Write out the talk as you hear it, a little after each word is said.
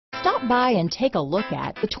Stop by and take a look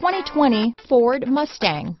at the 2020 Ford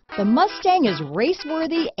Mustang. The Mustang is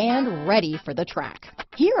race-worthy and ready for the track.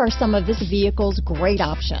 Here are some of this vehicle's great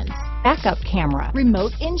options: backup camera,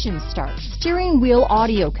 remote engine start, steering wheel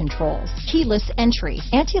audio controls, keyless entry,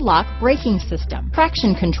 anti-lock braking system,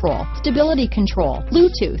 traction control, stability control,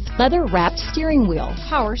 Bluetooth, leather-wrapped steering wheel,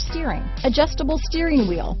 power steering, adjustable steering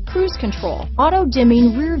wheel, cruise control,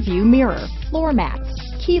 auto-dimming rear-view mirror, floor mats,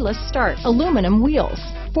 keyless start, aluminum wheels,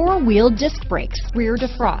 four-wheel disc brakes, rear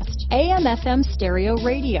defrost, AM/FM stereo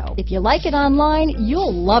radio. If you like it online,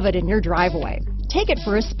 you'll love it in your driveway. Take it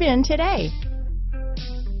for a spin today.